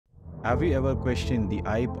Have you ever questioned the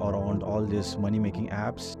hype around all these money making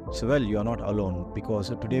apps? So, well, you are not alone because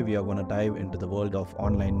today we are going to dive into the world of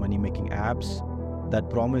online money making apps that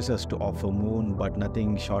promises to offer moon but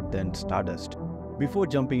nothing short than stardust. Before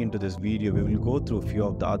jumping into this video, we will go through a few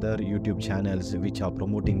of the other YouTube channels which are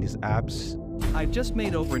promoting these apps. I've just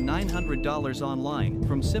made over $900 online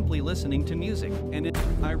from simply listening to music, and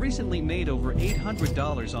I recently made over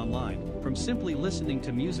 $800 online from simply listening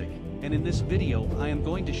to music. And in this video, I am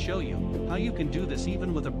going to show you how you can do this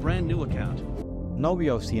even with a brand new account. Now we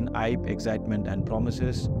have seen hype, excitement and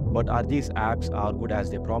promises, but are these apps as good as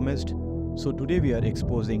they promised? So today we are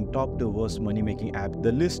exposing top 2 worst money making apps.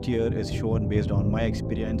 The list here is shown based on my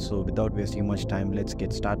experience, so without wasting much time, let's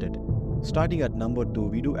get started. Starting at number 2,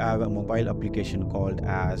 we do have a mobile application called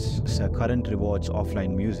as Current Rewards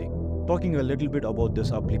Offline Music. Talking a little bit about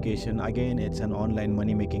this application, again it's an online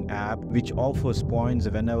money making app which offers points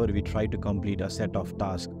whenever we try to complete a set of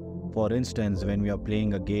tasks. For instance, when we are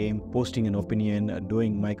playing a game, posting an opinion,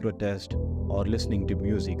 doing micro test or listening to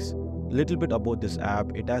music. Little bit about this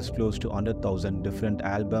app, it has close to 100,000 different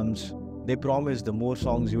albums. They promise the more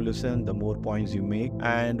songs you listen, the more points you make,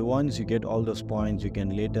 and once you get all those points, you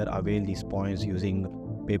can later avail these points using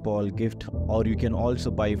PayPal gift, or you can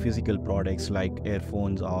also buy physical products like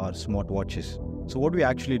earphones or smartwatches. So what we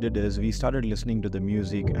actually did is we started listening to the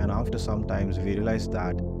music, and after some times we realized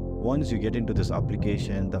that once you get into this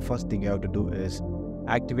application, the first thing you have to do is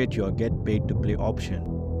activate your get paid to play option.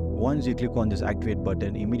 Once you click on this activate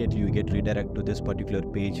button, immediately you get redirected to this particular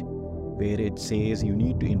page where it says you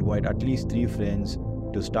need to invite at least 3 friends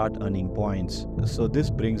to start earning points. So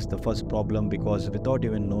this brings the first problem, because without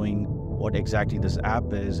even knowing what exactly this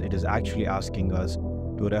app is, it is actually asking us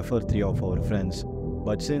to refer 3 of our friends.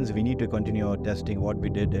 But since we need to continue our testing, what we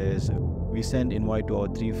did is we sent invite to our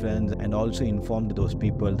 3 friends and also informed those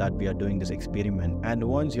people that we are doing this experiment. And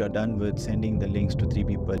once you are done with sending the links to 3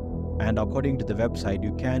 people, and according to the website,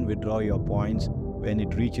 you can withdraw your points when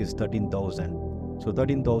it reaches 13,000. So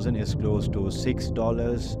 13,000 is close to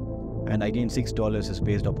 $6, and again $6 is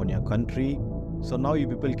based upon your country. So now you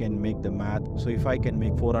people can make the math. So if I can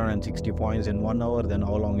make 460 points in 1 hour, then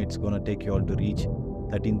how long it's gonna take you all to reach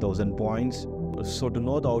 13,000 points? So to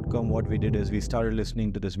know the outcome, what we did is we started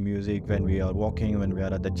listening to this music when we are walking, when we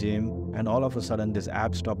are at the gym, and all of a sudden this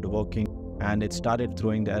app stopped working and it started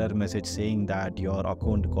throwing the error message saying that your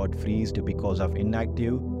account got freezed because of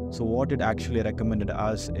inactive. So what it actually recommended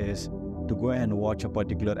us is to go and watch a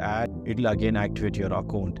particular ad. It'll again activate your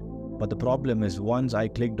account. But the problem is, once I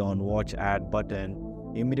clicked on watch ad button,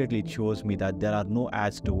 immediately it shows me that there are no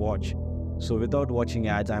ads to watch. So without watching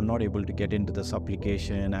ads, I'm not able to get into this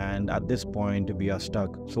application, and at this point we are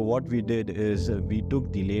stuck. So what we did is we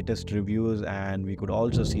took the latest reviews, and we could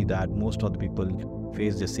also see that most of the people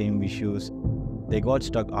face the same issues. They got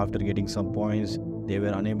stuck after getting some points. They were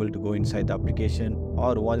unable to go inside the application,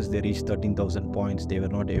 or once they reached 13,000 points, they were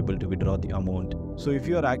not able to withdraw the amount. So if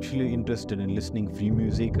you are actually interested in listening free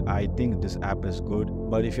music, I think this app is good.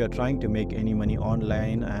 But if you are trying to make any money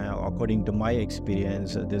online, according to my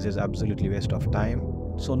experience, this is absolutely waste of time.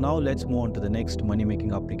 So now let's move on to the next money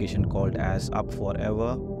making application called as Up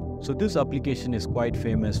Forever. So this application is quite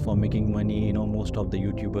famous for making money. You know, most of the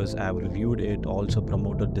YouTubers have reviewed it, also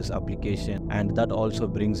promoted this application, and that also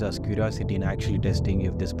brings us curiosity in actually testing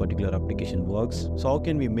if this particular application works. So how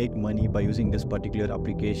can we make money by using this particular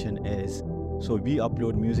application is, so we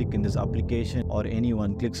upload music in this application, or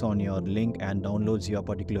anyone clicks on your link and downloads your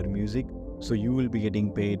particular music. So you will be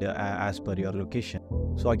getting paid as per your location.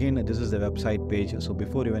 So again, this is the website page. So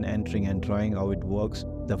before even entering and trying how it works,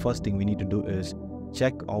 the first thing we need to do is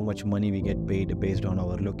check how much money we get paid based on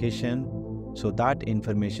our location. So that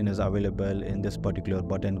information is available in this particular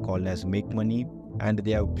button called as Make Money, and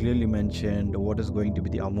they have clearly mentioned what is going to be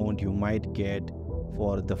the amount you might get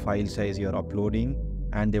for the file size you're uploading.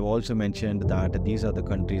 And they've also mentioned that these are the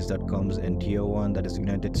countries that comes in tier 1, that is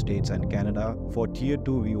United States and Canada. For tier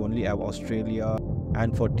 2 we only have Australia,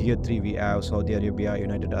 and for tier 3 we have Saudi Arabia,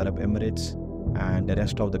 United Arab Emirates, and the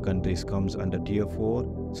rest of the countries comes under tier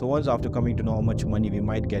 4. So once after coming to know how much money we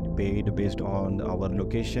might get paid based on our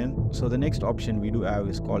location, so the next option we do have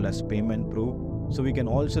is called as payment proof. So we can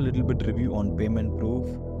also a little bit review on payment proof.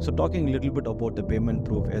 So talking a little bit about the payment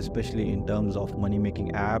proof, especially in terms of money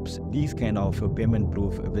making apps, these kind of payment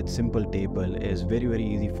proof with simple table is very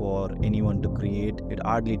easy for anyone to create. It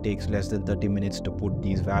hardly takes less than 30 minutes to put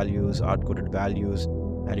these values, hard-coded values,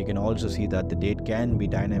 and you can also see that the date can be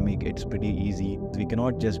dynamic. It's pretty easy. We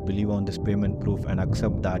cannot just believe on this payment proof and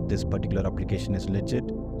accept that this particular application is legit.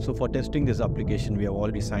 So for testing this application, we have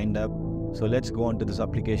already signed up. So let's go on to this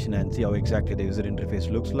application and see how exactly the user interface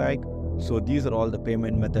looks like. So these are all the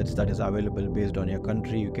payment methods that is available based on your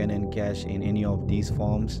country. You can encash in any of these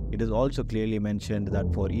forms. It is also clearly mentioned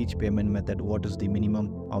that for each payment method, what is the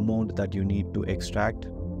minimum amount that you need to extract.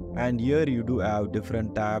 And here you do have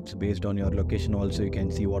different tabs based on your location. Also, you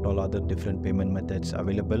can see what all other different payment methods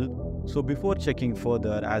available. So before checking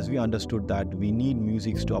further, as we understood that we need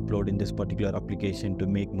musics to upload in this particular application to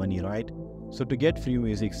make money, right? So to get free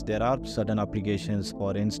musics, there are certain applications,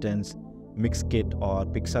 for instance, Mixkit or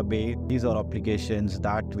Pixabay. These are applications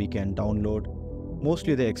that we can download.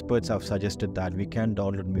 Mostly the experts have suggested that we can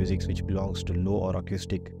download music which belongs to low or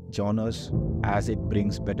acoustic genres, as it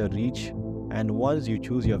brings better reach. And once you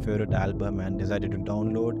choose your favorite album and decided to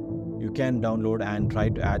download, you can download and try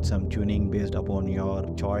to add some tuning based upon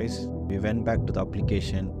your choice. We went back to the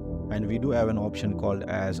application and we do have an option called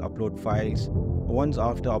as upload files. Once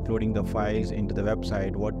after uploading the files into the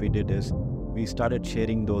website, what we did is we started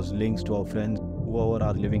sharing those links to our friends whoever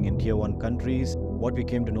are living in tier 1 countries. What we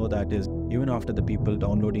came to know that is, even after the people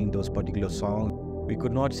downloading those particular songs, we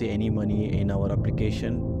could not see any money in our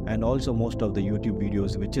application. And also most of the YouTube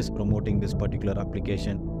videos which is promoting this particular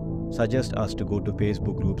application suggest us to go to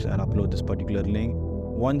Facebook groups and upload this particular link.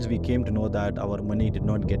 Once we came to know that our money did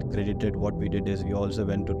not get credited, what we did is we also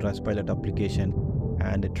went to Trustpilot application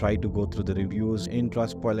and try to go through the reviews. In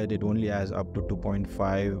Trustpilot, it only has up to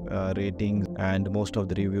 2.5 ratings, and most of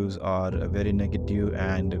the reviews are very negative,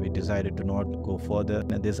 and we decided to not go further.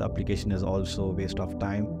 And this application is also a waste of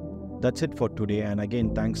time. That's it for today, and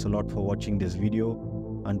again, thanks a lot for watching this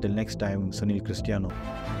video. Until next time, Sunil Cristiano.